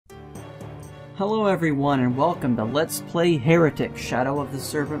Hello everyone and welcome to Let's Play Heretic, Shadow of the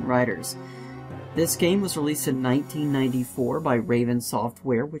Serpent Riders. This game was released in 1994 by Raven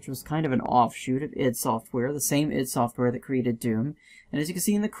Software, which was kind of an offshoot of id Software, the same id Software that created Doom. And as you can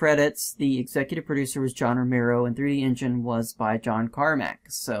see in the credits, the executive producer was John Romero and 3D engine was by John Carmack.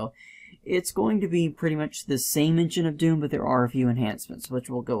 So it's going to be pretty much the same engine of Doom, but there are a few enhancements,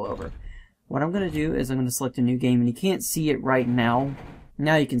 which we'll go over. What I'm going to do is I'm going to select a new game, and you can't see it right now.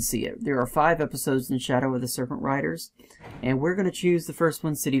 Now you can see it. There are 5 episodes in Shadow of the Serpent Riders, and we're going to choose the first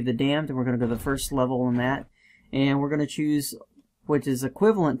one, City of the Damned, and we're going to go to the first level on that, and we're going to choose which is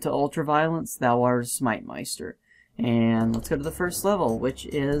equivalent to Ultraviolence, Thou Art Smite Meister. And let's go to the first level, which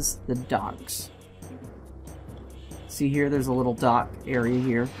is the docks. See here, there's a little dock area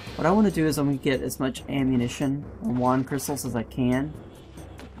here. What I want to do is I'm going to get as much ammunition and wand crystals as I can.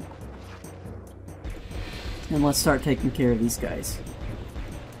 And let's start taking care of these guys.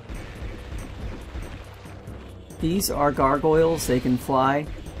 These are gargoyles, they can fly.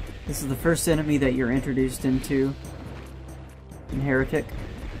 This is the first enemy that you're introduced into in Heretic.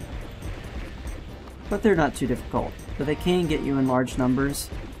 But they're not too difficult. But they can get you in large numbers.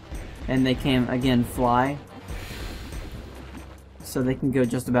 And they can, again, fly. So they can go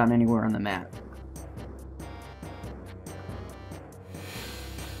just about anywhere on the map.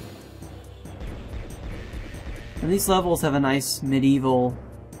 And these levels have a nice medieval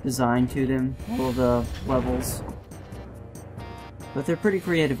design to them, all of the levels. But they're pretty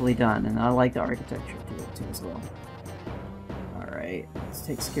creatively done, and I like the architecture to it too as well. Alright, this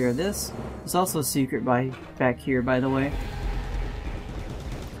takes care of this. There's also a secret back here, by the way.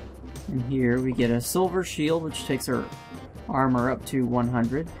 And here we get a silver shield, which takes our armor up to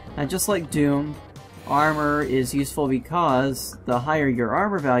 100. Now just like Doom, armor is useful because the higher your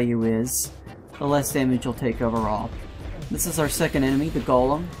armor value is, the less damage you'll take overall. This is our second enemy, the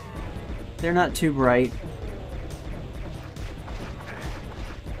Golem. They're not too bright.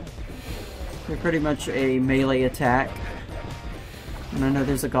 They're pretty much a melee attack. And I know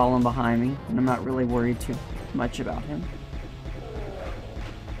there's a Golem behind me, and I'm not really worried too much about him.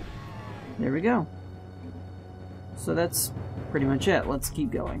 There we go. So that's pretty much it. Let's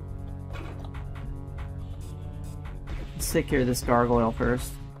keep going. Let's take care of this gargoyle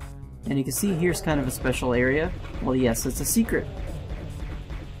first. And you can see here's kind of a special area. Well, yes, it's a secret.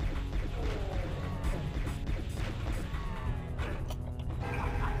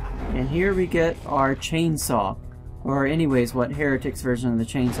 And here we get our chainsaw. Or anyways, what Heretic's version of the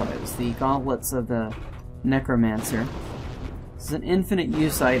chainsaw is. The gauntlets of the necromancer. This is an infinite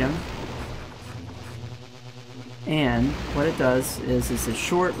use item. And what it does is it's a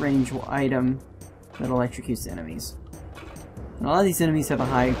short range item that electrocutes enemies. And a lot of these enemies have a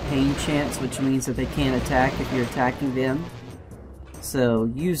high pain chance, which means that they can't attack if you're attacking them. So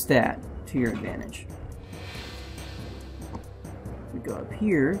use that to your advantage. We go up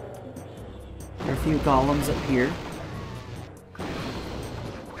here. There are a few golems up here.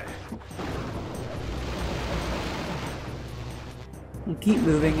 And keep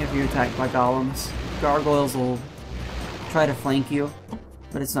moving if you're attacked by golems. Gargoyles will try to flank you,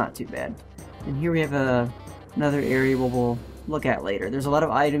 but it's not too bad. And here we have another area where we'll look at later. There's a lot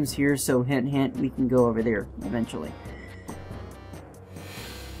of items here, so hint hint, we can go over there eventually.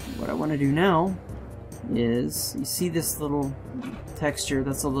 What I want to do now is, you see this little texture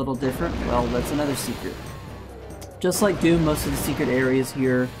that's a little different? Well, that's another secret. Just like Doom, most of the secret areas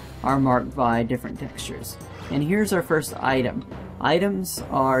here are marked by different textures. And here's our first item. Items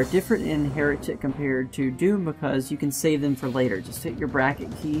are different in Heretic compared to Doom because you can save them for later. Just hit your bracket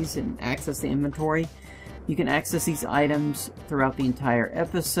keys and access the inventory. You can access these items throughout the entire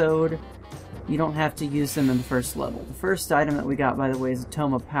episode. You don't have to use them in the first level. The first item that we got, by the way, is a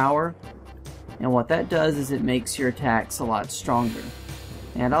Tome of Power. And what that does is it makes your attacks a lot stronger.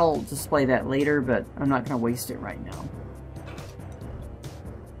 And I'll display that later, but I'm not going to waste it right now.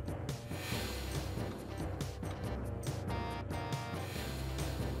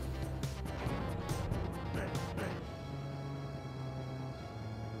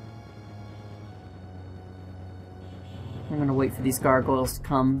 I'm going to wait for these gargoyles to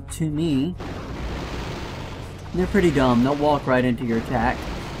come to me. They're pretty dumb. They'll walk right into your attack.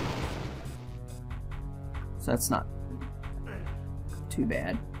 So that's not too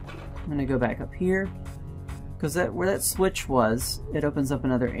bad. I'm going to go back up here. Because where that switch was, it opens up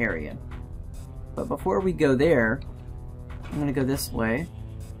another area. But before we go there, I'm going to go this way.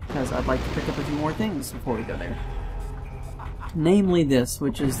 Because I'd like to pick up a few more things before we go there. Namely this,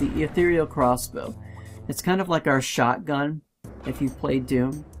 which is the ethereal crossbow. It's kind of like our shotgun, if you've played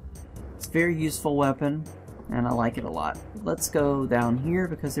Doom. It's a very useful weapon. and I like it a lot. Let's go down here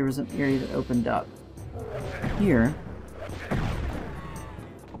because there was an area that opened up here.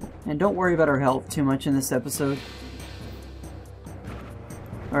 And don't worry about our health too much in this episode.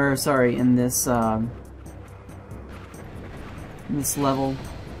 Or, sorry, in this level,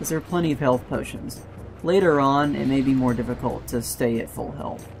 because there are plenty of health potions. Later on, it may be more difficult to stay at full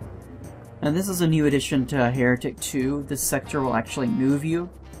health. And this is a new addition to Heretic 2. This sector will actually move you.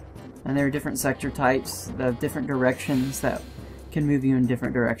 And there are different sector types, different directions that can move you in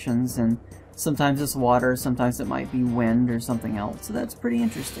different directions. And sometimes it's water, sometimes it might be wind or something else. So that's pretty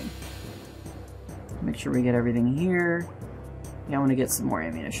interesting. Make sure we get everything here. Yeah, I want to get some more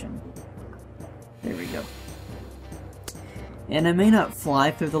ammunition. There we go. And I may not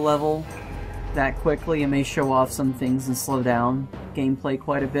fly through the level that quickly. It may show off some things and slow down gameplay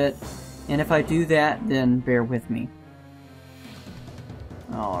quite a bit. And if I do that, then bear with me.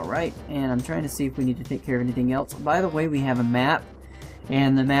 Alright, and I'm trying to see if we need to take care of anything else. By the way, we have a map,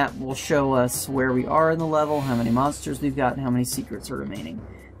 and the map will show us where we are in the level, how many monsters we've got, and how many secrets are remaining.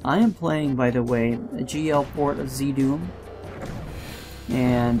 I am playing, by the way, a GL port of GZDoom,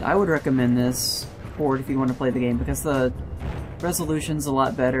 and I would recommend this port if you want to play the game, because the resolution's a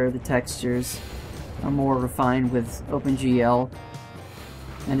lot better, the textures are more refined with OpenGL,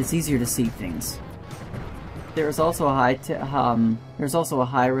 and it's easier to see things. There's also a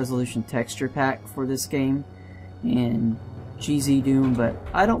high resolution texture pack for this game in GZDoom, but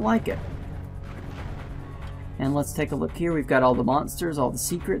I don't like it. And let's take a look here. We've got all the monsters, all the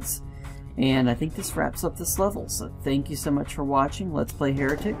secrets, and I think this wraps up this level. So thank you so much for watching. Let's play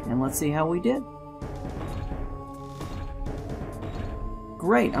Heretic, and let's see how we did.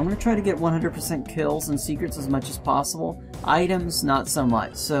 Great, I'm going to try to get 100% kills and secrets as much as possible. Items, not so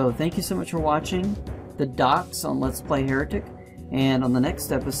much. So thank you so much for watching the docs on Let's Play Heretic, and on the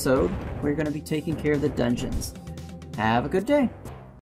next episode, we're going to be taking care of the dungeons. Have a good day!